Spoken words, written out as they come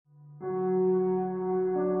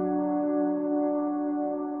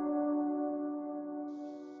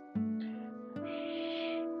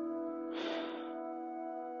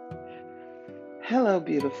Hello,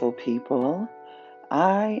 beautiful people.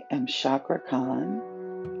 I am Chakra Khan,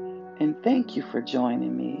 and thank you for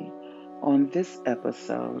joining me on this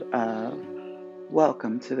episode of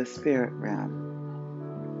Welcome to the Spirit Realm.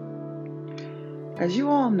 As you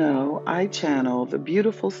all know, I channel the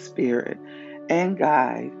beautiful spirit and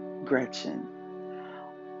guide Gretchen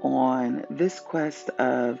on this quest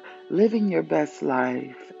of living your best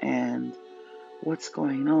life and what's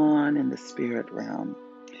going on in the spirit realm.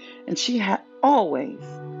 And she always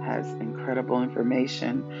has incredible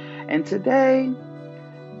information. And today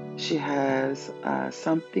she has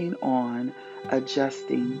something on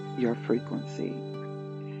adjusting your frequency.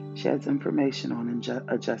 She has information on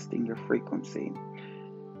adjusting your frequency.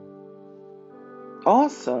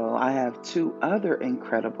 Also, I have two other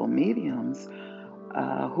incredible mediums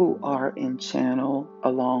who are in channel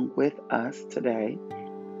along with us today,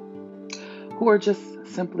 who are just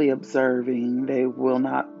simply observing. They will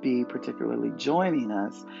not be particularly joining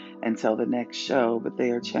us until the next show, but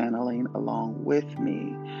they are channeling along with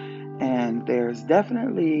me. And there's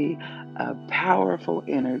definitely a powerful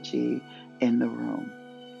energy in the room.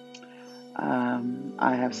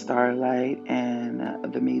 I have Starlight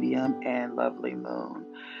and the Medium and Lovely Moon,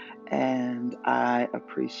 and I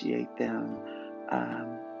appreciate them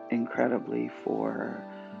incredibly for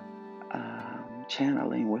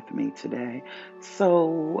channeling with me today.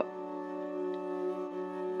 So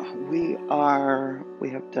we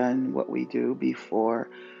have done what we do before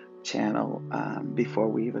before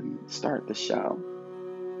we even start the show.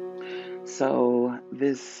 So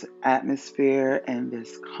this atmosphere and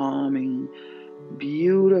this calming,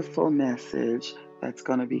 beautiful message that's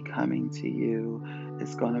going to be coming to you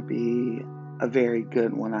is going to be a very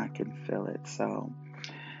good one. I can feel it. So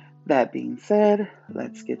that being said,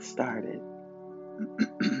 let's get started.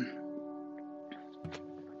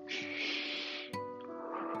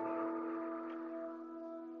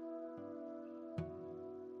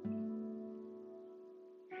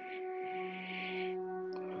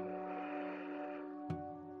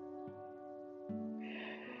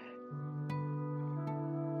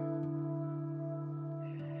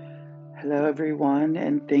 Hello, everyone,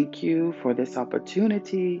 and thank you for this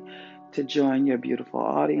opportunity to join your beautiful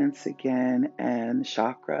audience again. And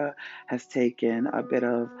Chakra has taken a bit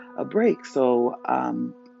of a break, so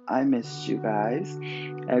I missed you guys.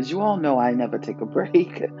 As you all know, I never take a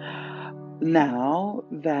break. Now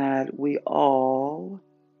that we all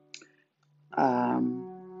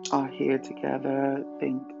are here together, I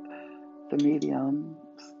think the mediums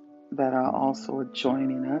that are also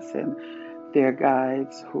joining us and their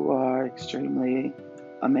guides who are extremely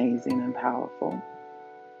amazing and powerful.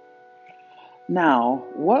 Now,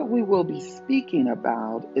 what we will be speaking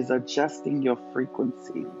about is adjusting your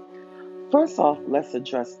frequency. First off, let's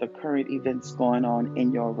address the current events going on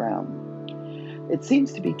in your realm. It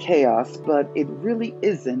seems to be chaos, but it really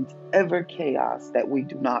isn't ever chaos that we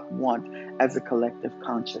do not want as a collective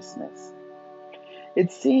consciousness.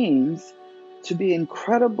 It seems to be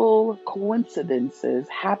incredible coincidences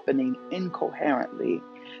happening incoherently.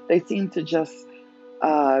 They seem to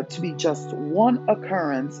be just one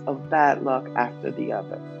occurrence of bad luck after the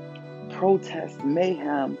other. Protest,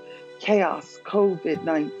 mayhem, chaos,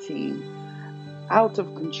 COVID-19, out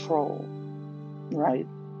of control, right?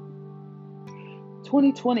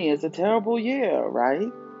 2020 is a terrible year,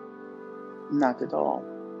 right? Not at all.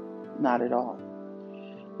 Not at all.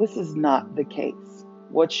 This is not the case.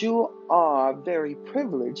 What you are very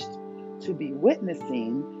privileged to be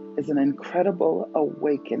witnessing is an incredible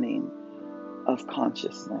awakening of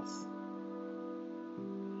consciousness.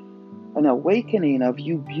 An awakening of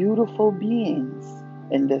you beautiful beings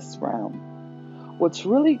in this realm. What's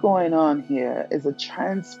really going on here is a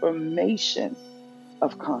transformation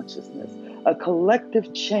of consciousness, a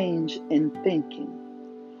collective change in thinking,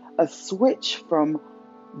 a switch from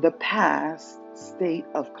the past state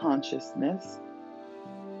of consciousness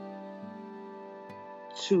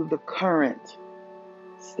to the current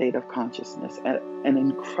state of consciousness, an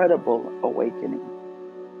incredible awakening.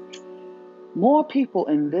 More people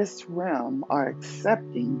in this realm are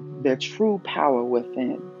accepting their true power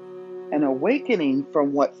within, an awakening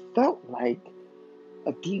from what felt like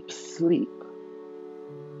a deep sleep.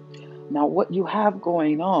 Now, what you have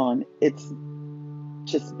going on, it's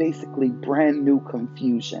just basically brand new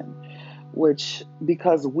confusion, which,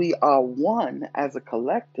 because we are one as a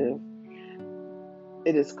collective,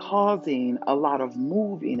 it is causing a lot of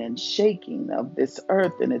moving and shaking of this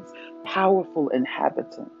earth and its powerful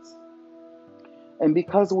inhabitants. And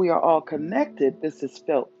because we are all connected, this is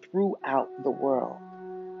felt throughout the world.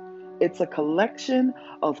 It's a collection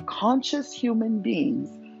of conscious human beings,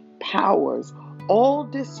 powers, all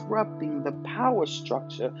disrupting the power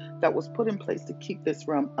structure that was put in place to keep this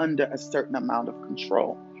realm under a certain amount of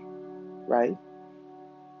control, right?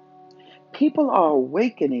 People are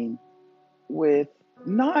awakening with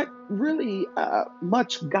not really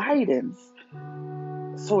much guidance,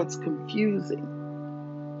 so it's confusing.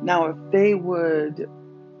 Now, if they would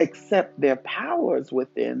accept their powers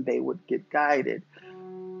within, they would get guided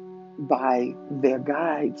by their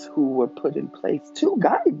guides who were put in place to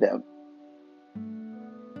guide them.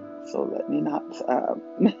 So let me not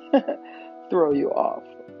throw you off.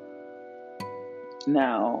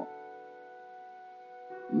 Now,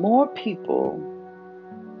 more people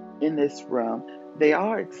in this realm, they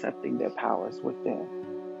are accepting their powers within.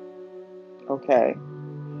 Okay.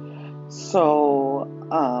 So,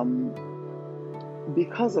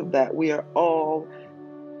 because of that, we are all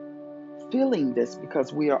feeling this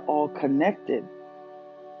because we are all connected,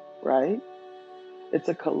 right? It's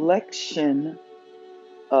a collection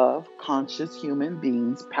of conscious human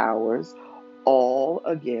beings' powers, all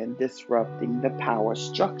again disrupting the power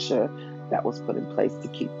structure that was put in place to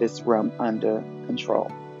keep this realm under control.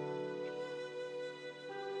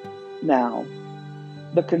 Now,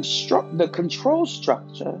 the control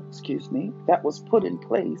structure, that was put in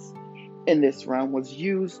place in this realm was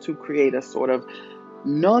used to create a sort of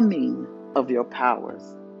numbing of your powers.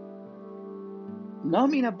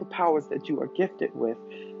 Numbing of the powers that you are gifted with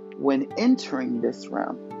when entering this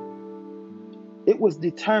realm. It was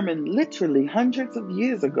determined literally hundreds of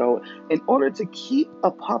years ago in order to keep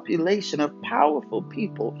a population of powerful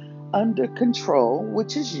people under control,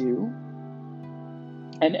 which is you,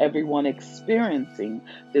 and everyone experiencing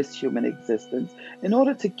this human existence. In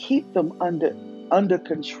order to keep them under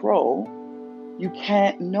control, you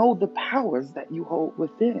can't know the powers that you hold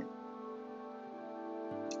within.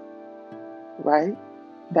 Right?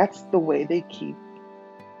 That's the way they keep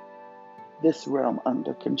this realm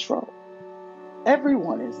under control.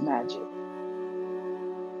 Everyone is magic.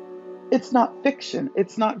 It's not fiction.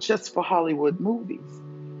 It's not just for Hollywood movies.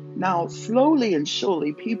 Now, slowly and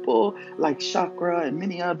surely, people like Chakra and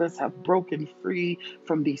many others have broken free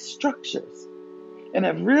from these structures and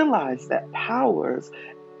have realized that powers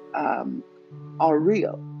are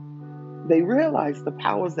real. They realize the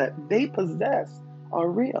powers that they possess are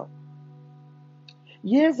real.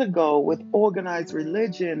 Years ago, with organized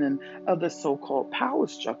religion and other so-called power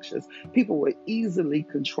structures, people were easily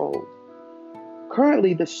controlled.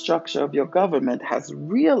 Currently, the structure of your government has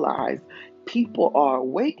realized people are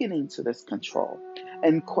awakening to this control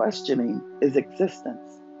and questioning its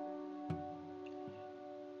existence.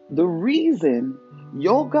 The reason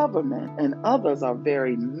your government and others are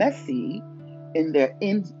very messy in their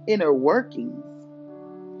inner workings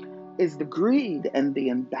is the greed and the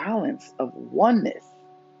imbalance of oneness.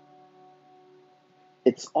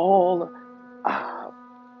 It's all,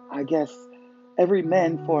 I guess, every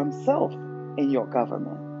man for himself in your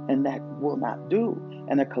government, and that will not do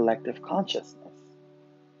in a collective consciousness.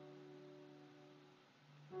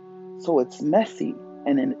 So it's messy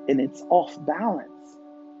and it's off balance.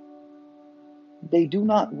 They do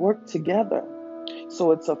not work together.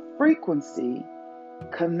 So it's a frequency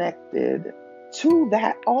connected to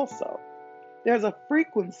that also. There's a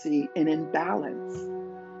frequency in imbalance.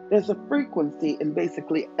 There's a frequency in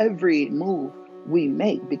basically every move we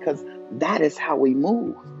make because that is how we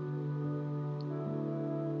move.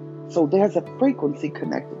 So there's a frequency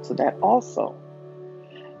connected to that also.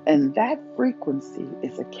 And that frequency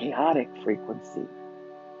is a chaotic frequency.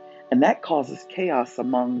 And that causes chaos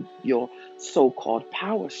among your so-called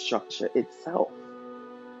power structure itself.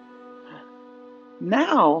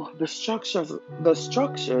 Now, the structures,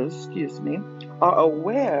 are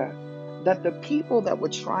aware that the people that were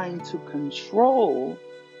trying to control,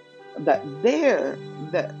 that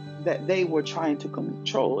they were trying to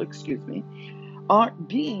control, aren't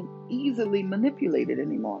being easily manipulated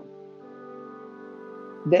anymore.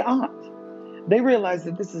 They aren't. They realize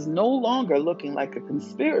that this is no longer looking like a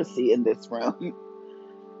conspiracy in this realm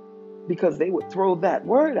because they would throw that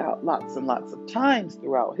word out lots and lots of times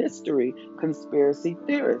throughout history. Conspiracy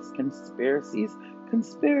theorists, conspiracies,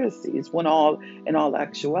 when in all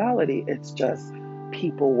actuality, it's just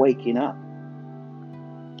people waking up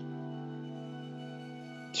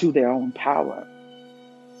to their own power.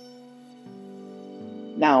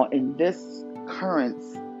 Now, in this current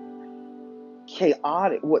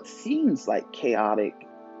chaotic, what seems like chaotic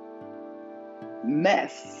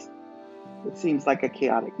mess, it seems like a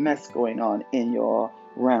chaotic mess going on in your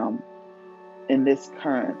realm. In this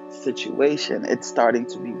current situation, it's starting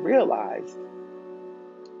to be realized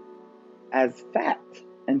as fact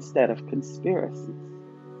instead of conspiracies.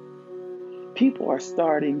 People are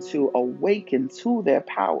starting to awaken to their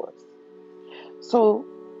powers. So,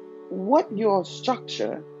 what your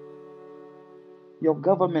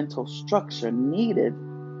governmental structure needed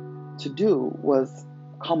to do was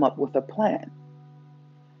come up with a plan.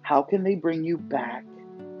 How can they bring you back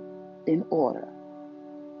in order?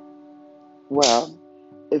 Well,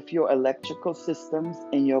 if your electrical systems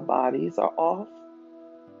in your bodies are off,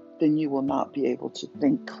 then you will not be able to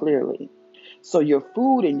think clearly. So your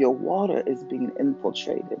food and your water is being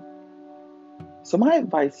infiltrated. So my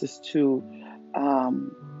advice is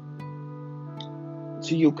um,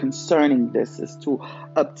 to you concerning this is to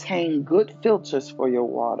obtain good filters for your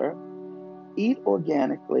water, eat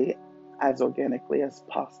organically as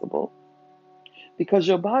possible, because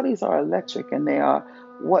your bodies are electric and they are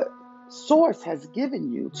what Source has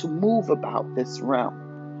given you to move about this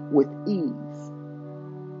realm with ease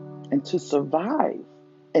and to survive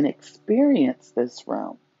and experience this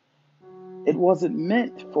realm. It wasn't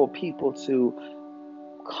meant for people to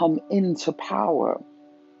come into power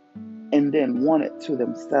and then want it to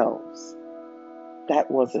themselves.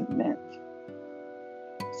 That wasn't meant.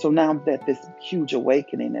 So now that this huge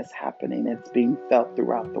awakening is happening, it's being felt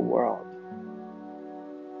throughout the world.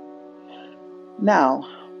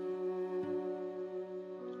 Now,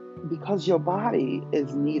 because your body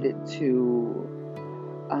is needed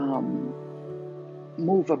to um,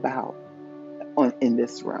 move about in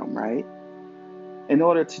this realm, right? In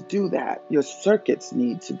order to do that, your circuits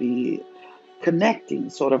need to be connecting,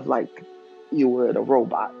 sort of like you would a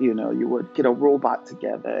robot. You would get a robot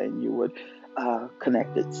together and you would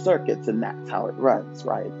connect its circuits, and that's how it runs,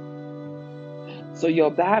 right? So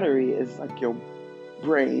your battery is like your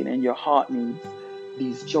brain, and your heart needs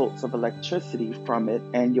these jolts of electricity from it,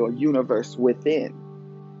 and your universe within.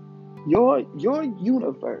 Your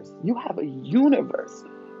universe, you have a universe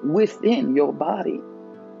within your body.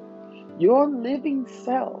 Your living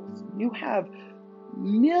cells, you have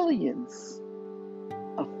millions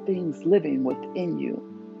of things living within you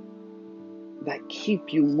that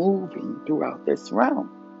keep you moving throughout this realm.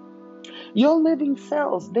 Your living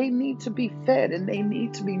cells, they need to be fed and they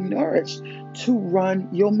need to be nourished to run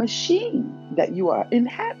your machine that you are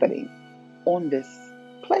inhabiting on this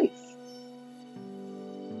place.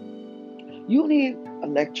 You need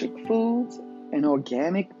electric foods and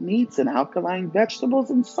organic meats and alkaline vegetables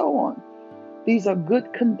and so on. These are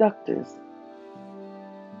good conductors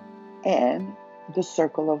and the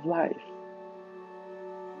circle of life.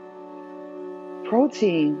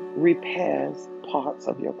 Protein repairs parts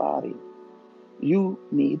of your body. You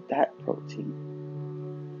need that protein.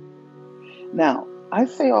 Now, I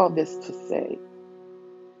say all this to say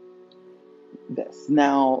this.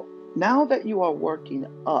 Now that you are working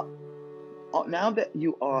up, now that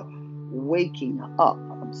you are waking up,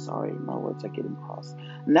 I'm sorry, my words are getting crossed.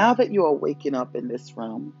 Now that you are waking up in this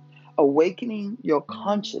realm, awakening your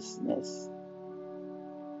consciousness,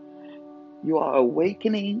 you are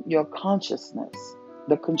awakening your consciousness.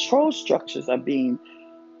 The control structures are being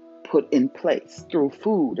put in place through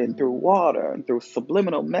food and through water and through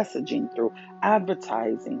subliminal messaging, through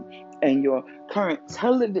advertising and your current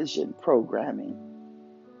television programming.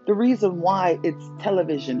 The reason why it's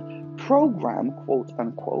television program, quote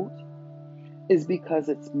unquote, is because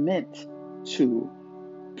it's meant to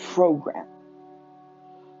program.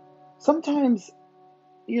 Sometimes,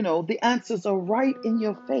 the answers are right in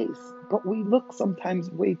your face, but we look sometimes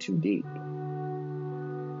way too deep.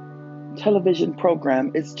 Television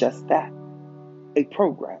program is just that, a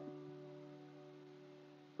program,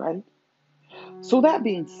 right? So that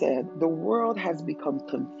being said, the world has become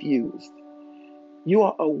confused. You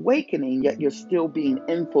are awakening, yet you're still being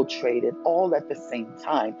infiltrated all at the same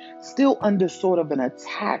time, still under sort of an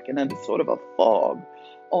attack and under sort of a fog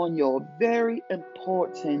on your very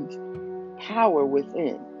important power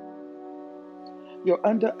within. You're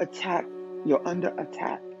under attack. You're under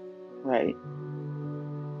attack, right?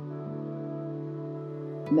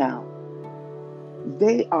 Now,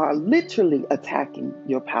 they are literally attacking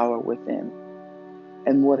your power within.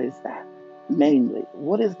 And what is that? Mainly,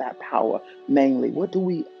 what is that power? Mainly, what do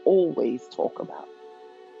we always talk about?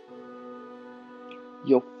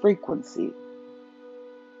 Your frequency.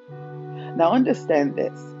 Now understand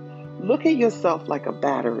this. Look at yourself like a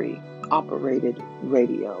battery operated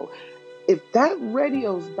radio. If that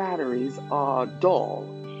radio's batteries are dull,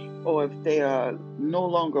 or if they are no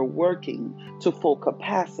longer working to full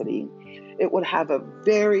capacity, it would have a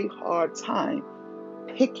very hard time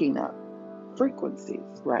picking up frequencies,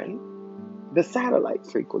 right? The satellite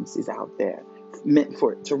frequencies out there meant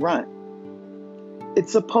for it to run.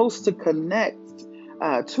 It's supposed to connect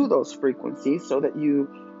to those frequencies so that you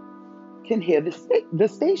can hear the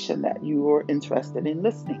station that you are interested in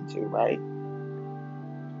listening to, right?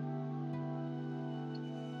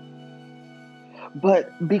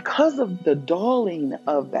 But because of the dulling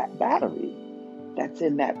of that battery that's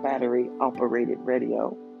in that battery operated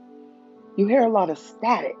radio, you hear a lot of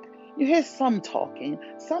static. You hear some talking,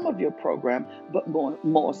 some of your program, but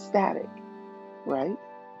more static, right?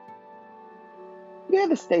 You hear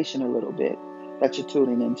the station a little bit that you're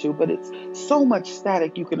tuning into, but it's so much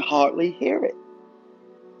static you can hardly hear it.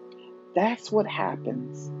 That's what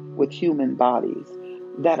happens with human bodies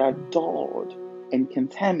that are dulled and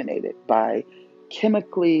contaminated by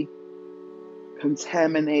chemically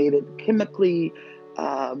chemically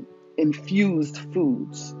infused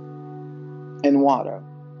foods and water.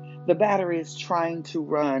 The battery is trying to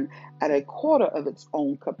run at a quarter of its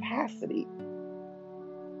own capacity.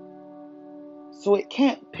 So it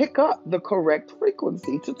can't pick up the correct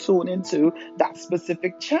frequency to tune into that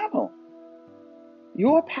specific channel.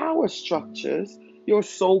 Your power structures, your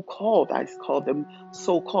so-called, I call them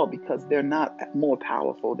so-called because they're not more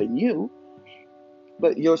powerful than you,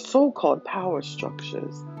 but your so-called power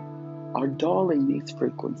structures are dulling these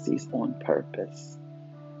frequencies on purpose.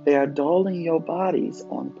 They are dulling your bodies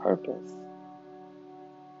on purpose.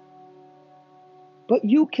 But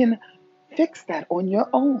you can fix that on your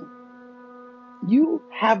own. You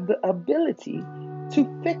have the ability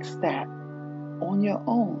to fix that on your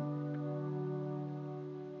own.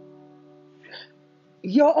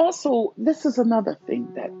 This is another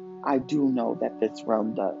thing that I do know that this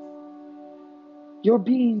realm does. You're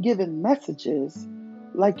being given messages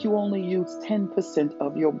like you only use 10%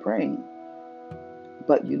 of your brain.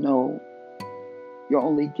 But you're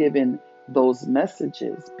only given those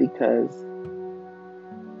messages because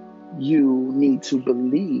you need to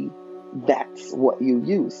believe that's what you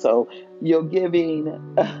use. So you're giving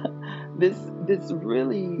this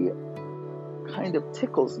really kind of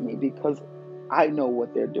tickles me because I know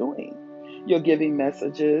what they're doing. You're giving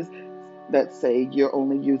messages that say you're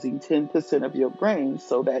only using 10% of your brain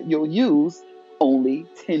so that you'll use only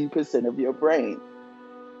 10% of your brain.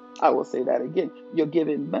 I will say that again. You're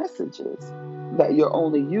giving messages that you're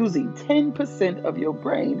only using 10% of your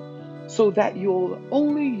brain so that you'll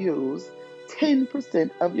only use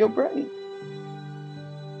 10% of your brain.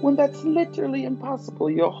 When that's literally impossible,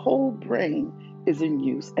 your whole brain is in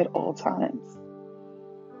use at all times.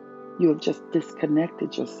 You have just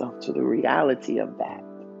disconnected yourself to the reality of that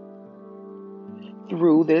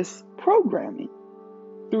through this programming,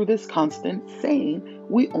 through this constant saying,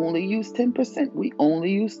 we only use 10%, we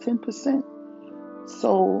only use 10%.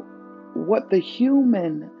 So what the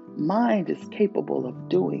human mind is capable of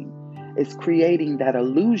doing is creating that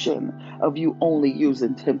illusion of you only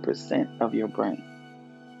using 10% of your brain.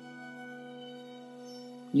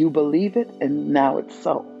 You believe it, and now it's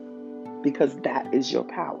so, because that is your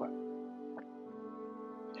power.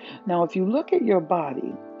 Now, if you look at your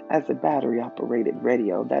body as a battery-operated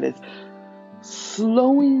radio that is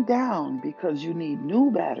slowing down because you need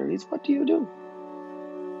new batteries, what do?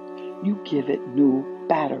 You give it new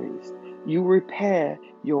batteries. You repair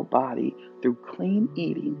your body through clean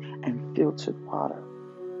eating and filtered water.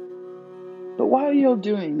 But while you're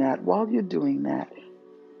doing that,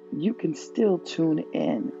 you can still tune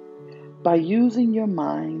in by using your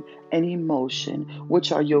mind and emotion,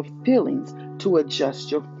 which are your feelings, to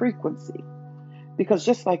adjust your frequency. Because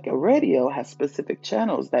just like a radio has specific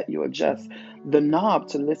channels that you adjust the knob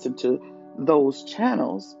to listen to those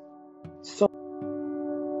channels, so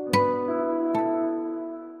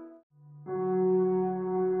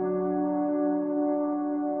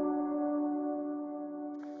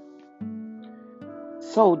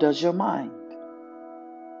does your mind.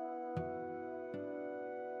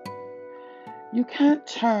 You can't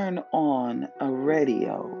turn on a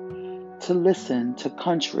radio to listen to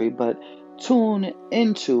country, but tune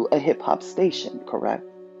into a hip hop station, correct?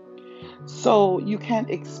 So you can't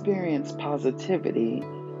experience positivity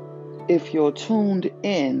if you're tuned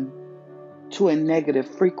in to a negative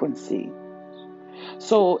frequency.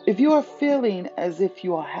 So if you are feeling as if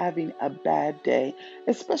you are having a bad day,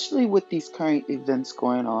 especially with these current events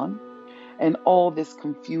going on, and all this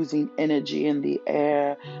confusing energy in the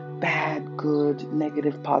air, bad, good,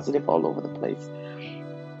 negative, positive, all over the place,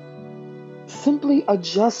 simply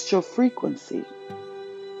adjust your frequency.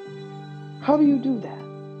 How do you do that?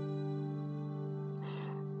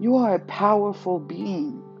 You are a powerful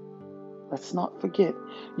being. Let's not forget,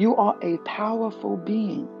 you are a powerful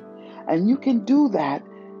being. And you can do that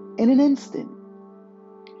in an instant.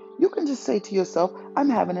 You can just say to yourself, I'm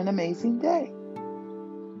having an amazing day.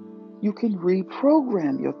 You can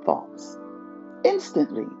reprogram your thoughts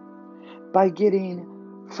instantly by getting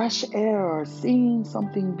fresh air, or seeing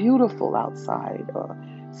something beautiful outside, or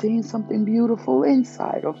seeing something beautiful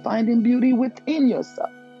inside, or finding beauty within yourself,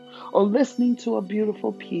 or listening to a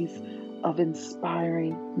beautiful piece of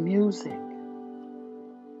inspiring music,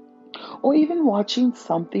 or even watching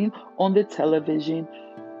something on the television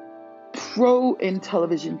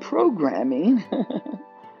television programming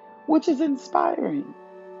which is inspiring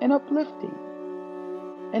and uplifting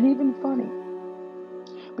and even funny.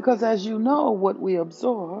 Because as you know, what we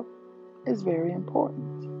absorb is very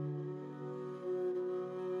important.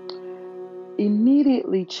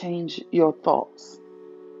 Immediately change your thoughts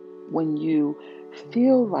when you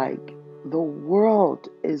feel like the world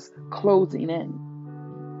is closing in.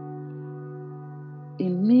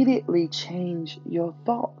 Immediately change your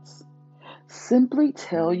thoughts. Simply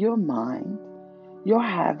tell your mind you're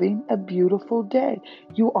having a beautiful day.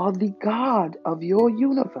 You are the God of your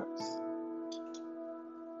universe.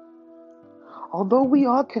 Although we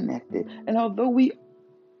are connected, and although we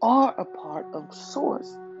are a part of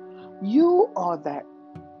Source, you are that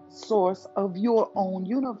source of your own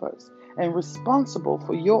universe and responsible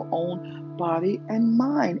for your own body and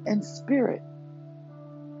mind and spirit.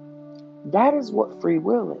 That is what free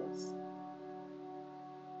will is.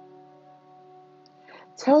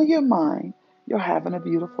 Tell your mind you're having a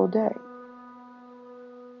beautiful day.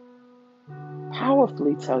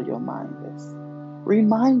 Powerfully tell your mind this.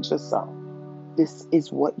 Remind yourself this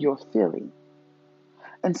is what you're feeling.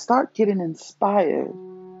 And start getting inspired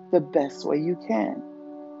the best way you can.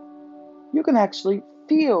 You can actually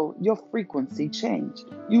feel your frequency change.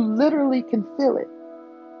 You literally can feel it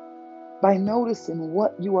by noticing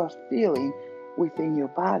what you are feeling within your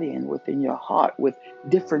body and within your heart with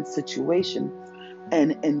different situations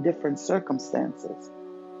and in different circumstances.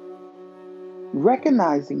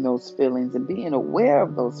 Recognizing those feelings and being aware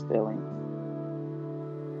of those feelings,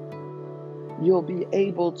 you'll be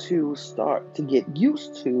able to start to get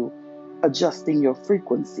used to adjusting your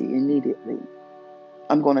frequency immediately.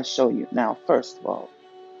 I'm going to show you now. First of all,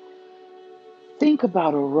 think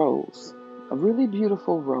about a rose, a really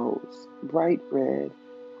beautiful rose, bright red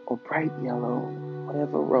or bright yellow,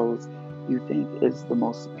 whatever rose you think is the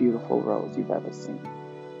most beautiful rose you've ever seen,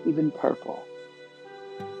 even purple.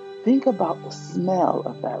 Think about the smell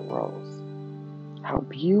of that rose, how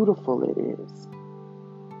beautiful it is,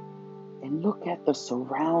 and look at the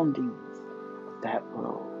surroundings of that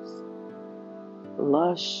rose.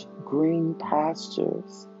 Lush green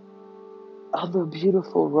pastures, other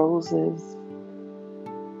beautiful roses.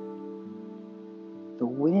 The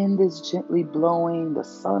wind is gently blowing, the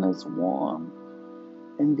sun is warm,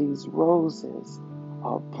 and these roses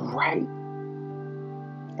are bright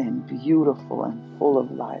and beautiful and full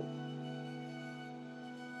of life.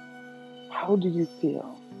 How do you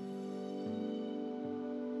feel?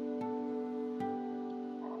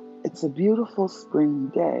 It's a beautiful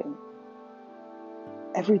spring day.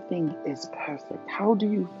 Everything is perfect. How do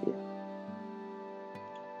you feel?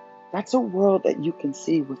 That's a world that you can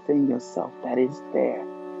see within yourself that is there,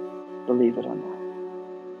 believe it or not.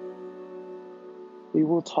 We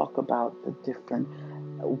will talk about the different,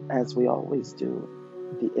 as we always do,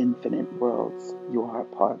 the infinite worlds you are a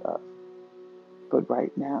part of. But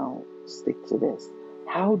right now, stick to this.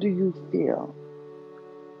 How do you feel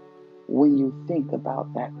when you think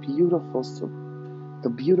about that the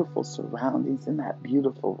beautiful surroundings and that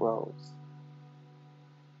beautiful rose?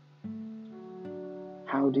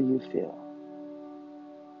 How do you feel?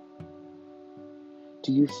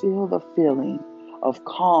 Do you feel the feeling of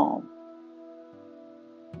calm?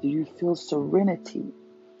 Do you feel serenity?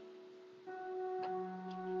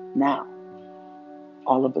 Now,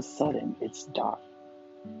 all of a sudden, it's dark.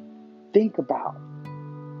 Think about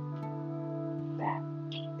that.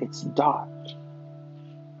 It's dark.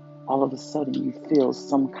 All of a sudden, you feel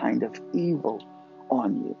some kind of evil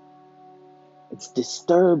on you. It's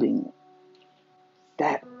disturbing.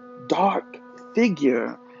 That dark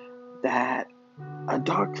figure, that a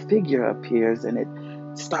dark figure appears and it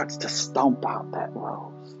starts to stomp out that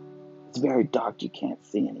rose. It's very dark. You can't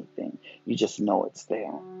see anything. You just know it's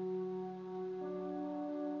there.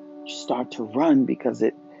 You start to run because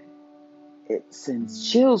it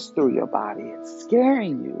sends chills through your body. It's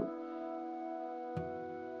scaring you.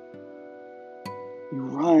 You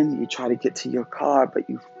run, you try to get to your car, but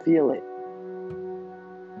you feel it.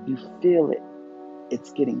 You feel it.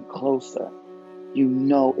 It's getting closer. You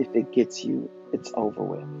know if it gets you, it's over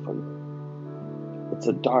with for you. It's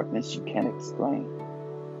a darkness you can't explain.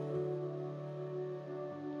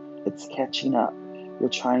 It's catching up. You're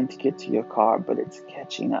trying to get to your car, but it's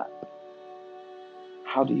catching up.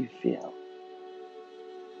 How do you feel?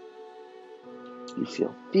 You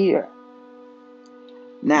feel fear.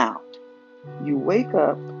 Now, you wake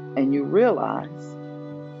up and you realize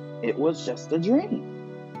it was just a dream.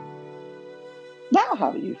 Now,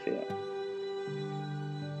 how do you feel?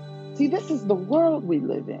 See, this is the world we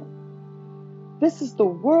live in. This is the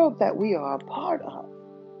world that we are a part of.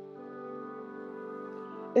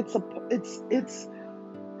 It's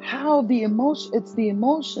how it's the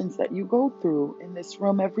emotions that you go through in this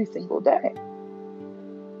room every single day.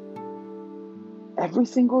 Every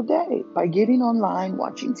single day by getting online,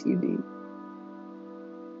 watching TV.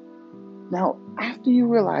 Now, after you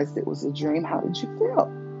realized it was a dream, how did you feel?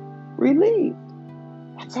 Relieved.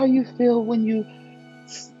 That's how you feel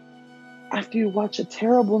after you watch a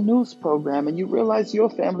terrible news program and you realize your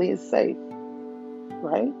family is safe,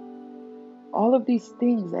 right? All of these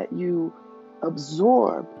things that you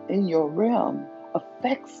absorb in your realm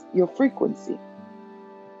affects your frequency.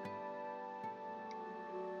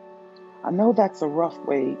 I know that's a rough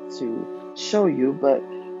way to show you, but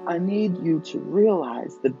I need you to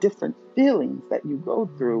realize the different feelings that you go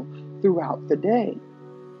throughout the day.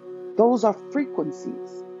 Those are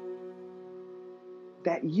frequencies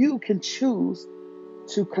that you can choose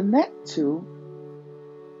to connect to.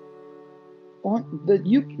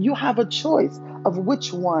 You have a choice of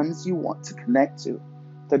which ones you want to connect to,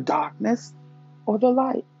 the darkness or the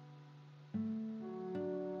light,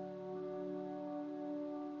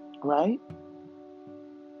 right?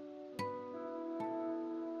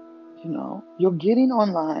 You're getting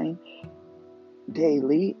online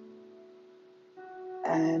daily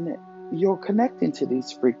and you're connecting to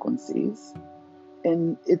these frequencies,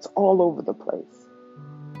 and it's all over the place,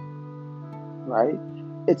 right?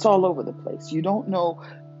 It's all over the place. You don't know,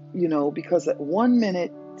 because at one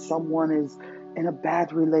minute someone is in a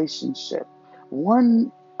bad relationship.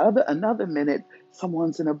 Another minute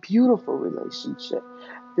someone's in a beautiful relationship.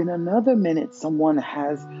 Then another minute someone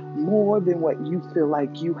has more than what you feel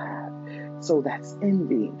like you have. So that's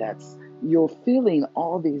envy. You're feeling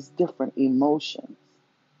all these different emotions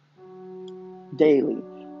daily,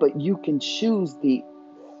 but you can choose the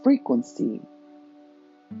frequency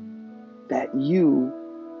that you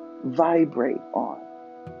vibrate on.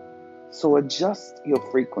 So adjust your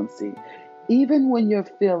frequency. Even when you're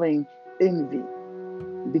feeling envy,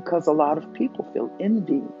 because a lot of people feel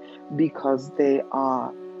envy because they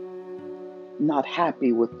are not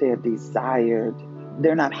happy with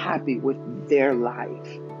they're not happy with their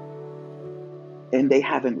life, and they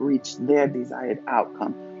haven't reached their desired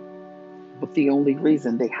outcome. But the only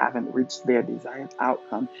reason they haven't reached their desired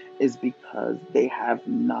outcome is because they have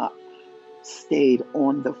not stayed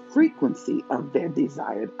on the frequency of their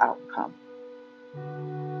desired outcome.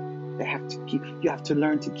 You have to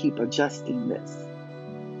learn to keep adjusting this.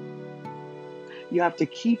 You have to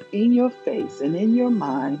keep in your face and in your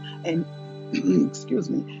mind and excuse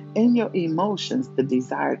me, in your emotions the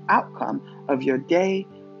desired outcome of your day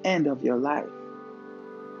and of your life.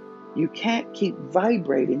 You can't keep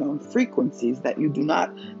vibrating on frequencies that you do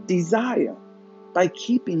not desire by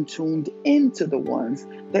keeping tuned into the ones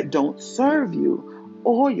that don't serve you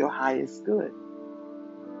or your highest good.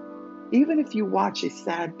 Even if you watch a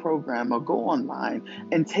sad program or go online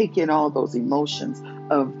and take in all those emotions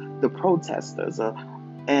of the protesters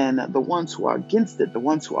and the ones who are against it, the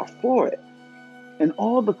ones who are for it, and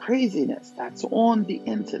all the craziness that's on the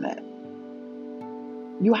internet,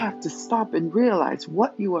 you have to stop and realize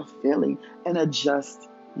what you are feeling and adjust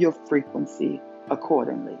your frequency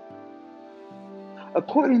accordingly.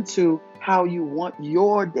 According to how you want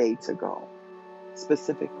your day to go,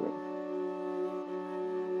 specifically,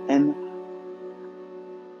 and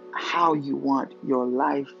how you want your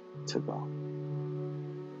life to go.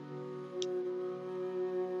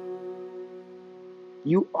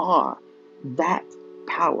 You are that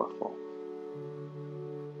powerful.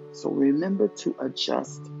 So remember to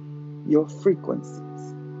adjust your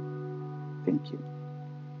frequencies. Thank you.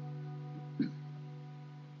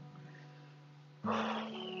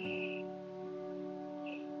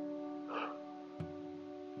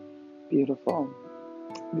 Beautiful,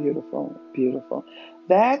 beautiful, beautiful.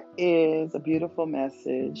 That is a beautiful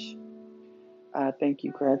message. Thank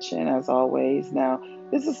you, Gretchen, as always. Now,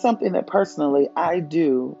 this is something that personally I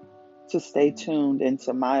do to stay tuned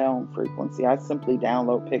into my own frequency. I simply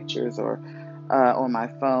download pictures or on my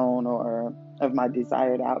phone or of my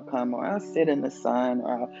desired outcome, or I'll sit in the sun,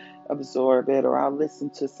 or I'll absorb it, or I'll listen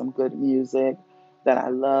to some good music that I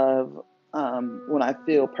love when I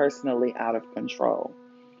feel personally out of control.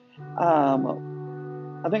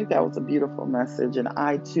 I think that was a beautiful message, and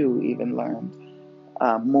I too even learned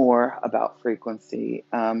more about frequency.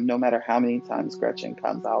 No matter how many times Gretchen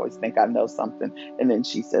comes, I always think I know something, and then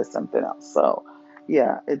she says something else. So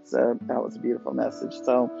Yeah, that was a beautiful message.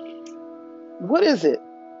 So, what is it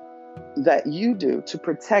that you do to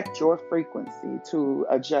protect your frequency, to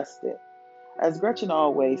adjust it? As Gretchen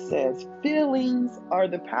always says, feelings are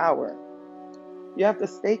the power. You have to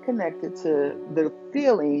stay connected to the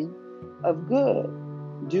feeling of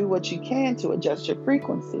good. Do what you can to adjust your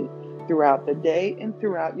frequency throughout the day and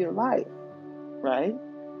throughout your life, right?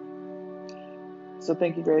 So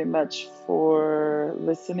thank you very much for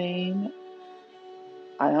listening.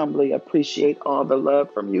 I humbly appreciate all the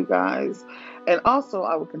love from you guys. And also,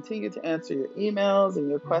 I will continue to answer your emails and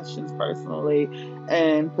your questions personally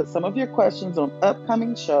and put some of your questions on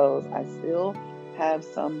upcoming shows. I still have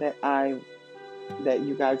some that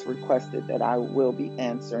you guys requested that I will be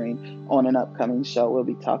answering on an upcoming show. We'll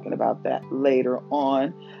be talking about that later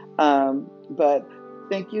on. But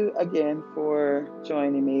thank you again for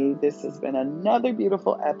joining me. This has been another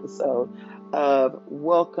beautiful episode of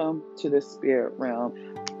Welcome to the Spirit Realm.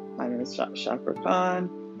 My name is Chakra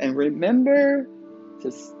Khan. And remember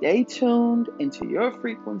to stay tuned into your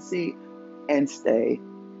frequency and stay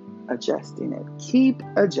adjusting it. Keep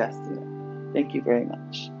adjusting it. Thank you very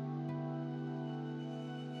much.